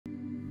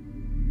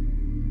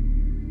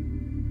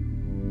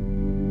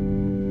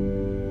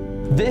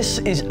This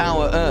is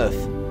our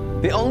Earth,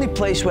 the only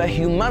place where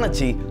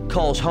humanity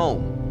calls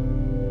home.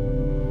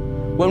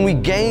 When we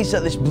gaze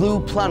at this blue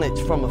planet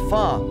from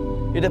afar,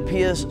 it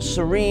appears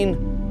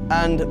serene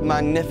and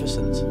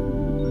magnificent.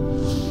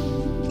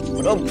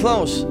 But up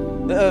close,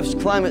 the Earth's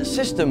climate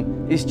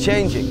system is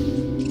changing.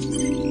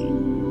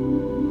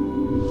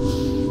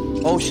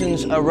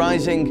 Oceans are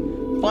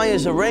rising,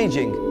 fires are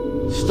raging,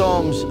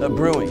 storms are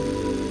brewing.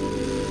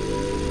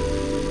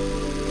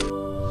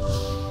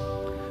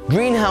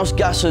 Greenhouse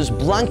gases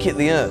blanket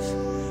the Earth,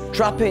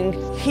 trapping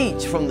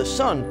heat from the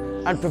sun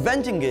and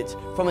preventing it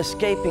from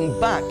escaping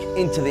back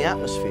into the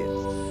atmosphere.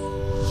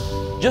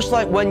 Just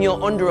like when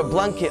you're under a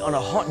blanket on a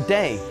hot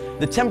day,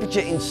 the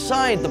temperature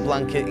inside the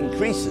blanket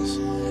increases,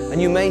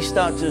 and you may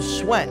start to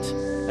sweat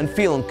and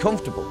feel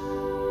uncomfortable.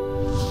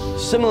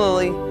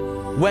 Similarly,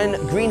 when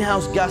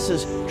greenhouse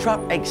gases trap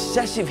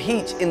excessive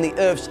heat in the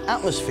Earth's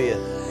atmosphere,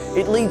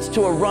 it leads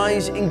to a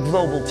rise in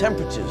global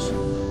temperatures,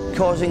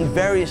 causing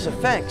various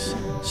effects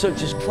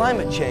such as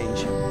climate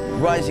change,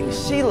 rising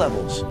sea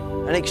levels,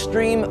 and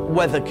extreme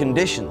weather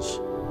conditions.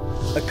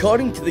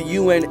 According to the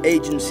UN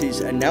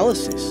agency's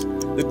analysis,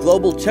 the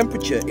global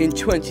temperature in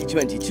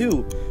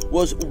 2022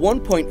 was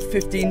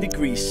 1.15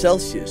 degrees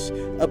Celsius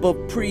above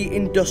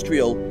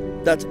pre-industrial,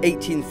 that's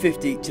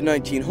 1850 to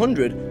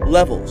 1900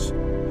 levels,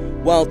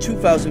 while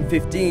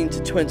 2015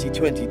 to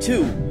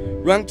 2022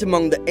 ranked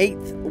among the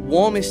 8th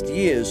warmest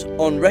years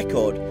on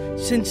record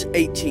since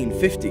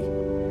 1850.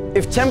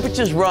 If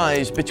temperatures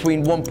rise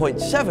between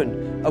 1.7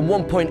 and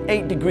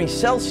 1.8 degrees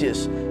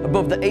Celsius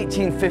above the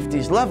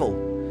 1850s level,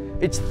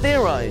 it's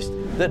theorized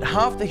that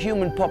half the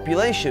human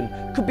population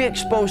could be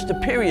exposed to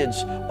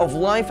periods of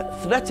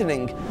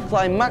life-threatening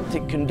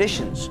climatic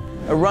conditions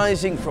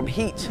arising from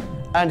heat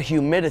and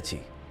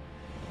humidity.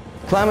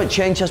 Climate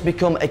change has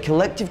become a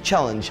collective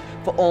challenge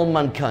for all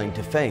mankind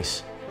to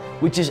face,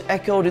 which is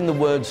echoed in the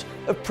words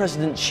of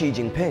President Xi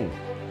Jinping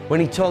when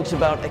he talks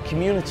about a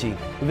community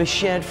with a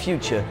shared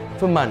future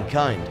for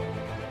mankind.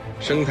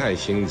 生态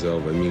兴则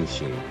文明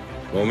兴，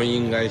我们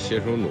应该携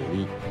手努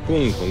力，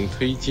共同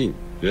推进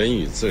人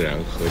与自然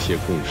和谐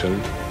共生，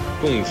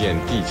共建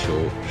地球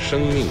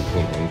生命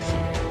共同体，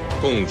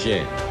共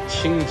建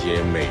清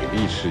洁美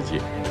丽世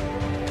界。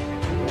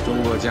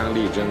中国将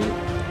力争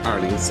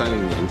2030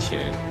年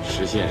前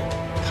实现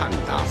碳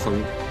达峰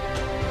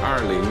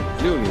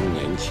，2060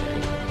年前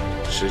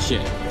实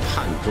现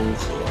碳中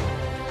和。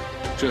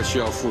这需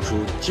要付出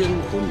艰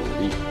苦努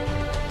力，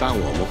但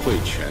我们会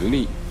全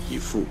力以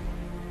赴。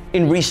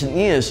In recent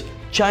years,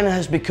 China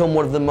has become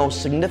one of the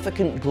most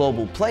significant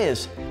global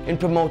players in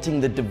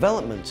promoting the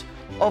development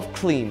of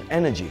clean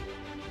energy.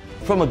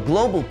 From a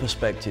global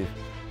perspective,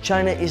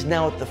 China is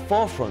now at the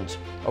forefront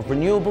of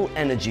renewable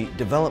energy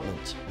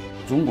development.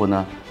 中国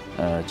呢，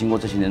经过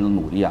这些年的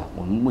努力啊，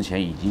我们目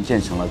前已经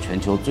建成了全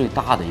球最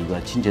大的一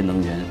个清洁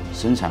能源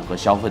生产和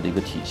消费的一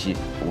个体系。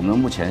我们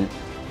目前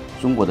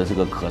中国的这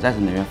个可再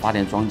生能源发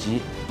电装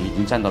机已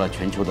经占到了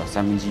全球的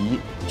1/3。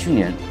去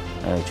年，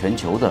全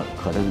球的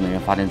可再生能源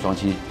发电装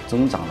机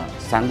增长了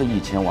3个亿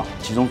千瓦，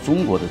其中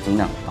中国的增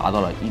量达到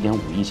了1.5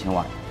亿千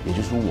瓦，也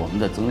就是说我们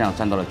的增量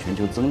占到了全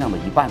球增量的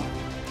1半。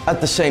At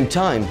the same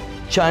time,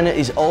 China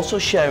is also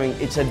sharing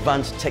its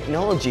advanced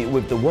technology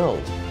with the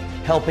world,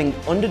 helping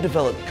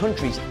underdeveloped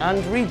countries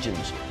and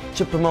regions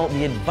to promote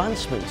the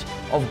advancement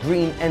of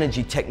green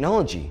energy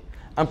technology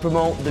and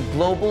promote the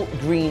global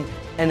green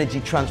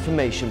energy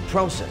transformation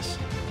process.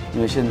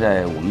 因为现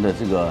在我们的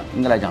这个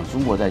应该来讲，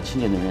中国在清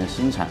洁能源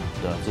生产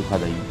的这块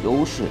的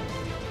优势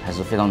还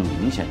是非常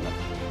明显的。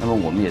那么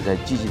我们也在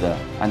积极的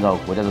按照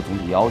国家的总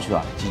体要求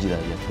啊，积极的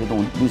也推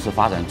动绿色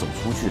发展走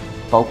出去。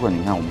包括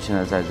你看我们现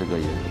在在这个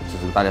也就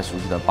是大家熟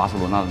悉的巴塞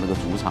罗那的那个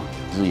主场，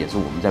其实也是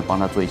我们在帮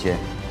他做一些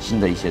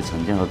新的一些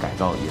承建和改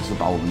造，也是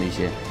把我们的一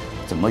些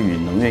怎么与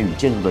能源与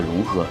建筑的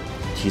融合，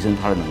提升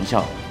它的能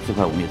效这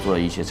块我们也做了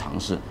一些尝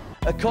试。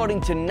According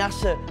to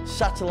NASA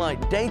satellite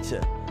data,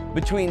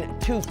 between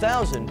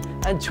 2000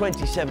 and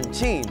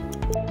 2017,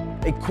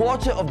 a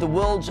quarter of the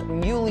world's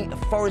newly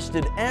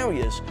forested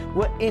areas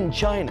were in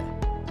China.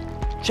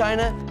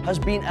 China has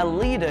been a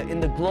leader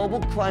in the global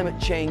climate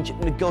change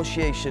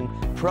negotiation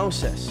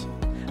process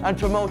and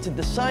promoted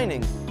the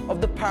signing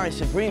of the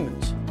Paris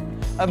Agreement,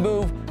 a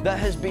move that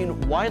has been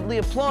widely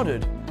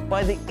applauded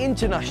by the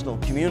international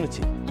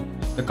community.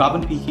 The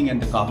carbon peaking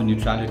and the carbon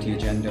neutrality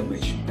agenda,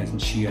 which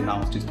President Xi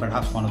announced, is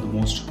perhaps one of the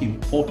most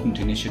important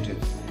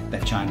initiatives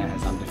that China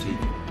has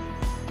undertaken.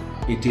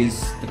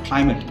 The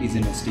climate is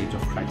in a state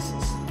of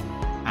crisis,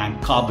 and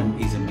carbon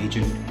is a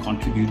major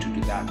contributor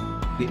to that.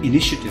 The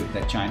initiative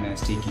that China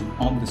is taking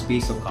on the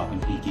space of carbon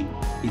peaking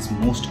is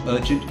most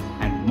urgent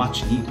and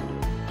much needed.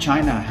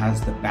 China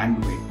has the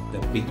bandwidth, the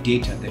big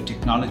data, the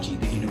technology,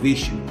 the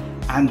innovation,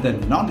 and the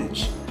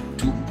knowledge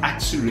to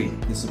accelerate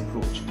this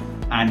approach.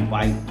 And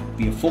while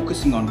we are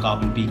focusing on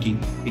carbon peaking,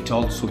 it's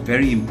also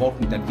very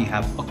important that we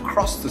have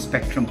across the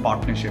spectrum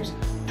partnerships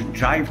to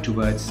drive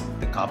towards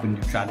the carbon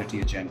neutrality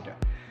agenda.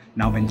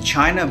 Now, when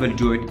China will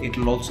do it, it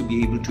will also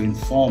be able to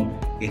inform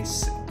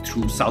its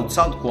through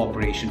South-South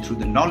cooperation, through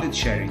the knowledge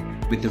sharing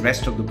with the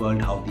rest of the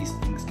world, how these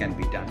things can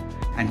be done.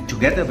 And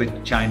together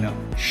with China,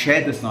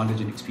 share this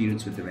knowledge and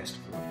experience with the rest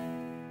of the world.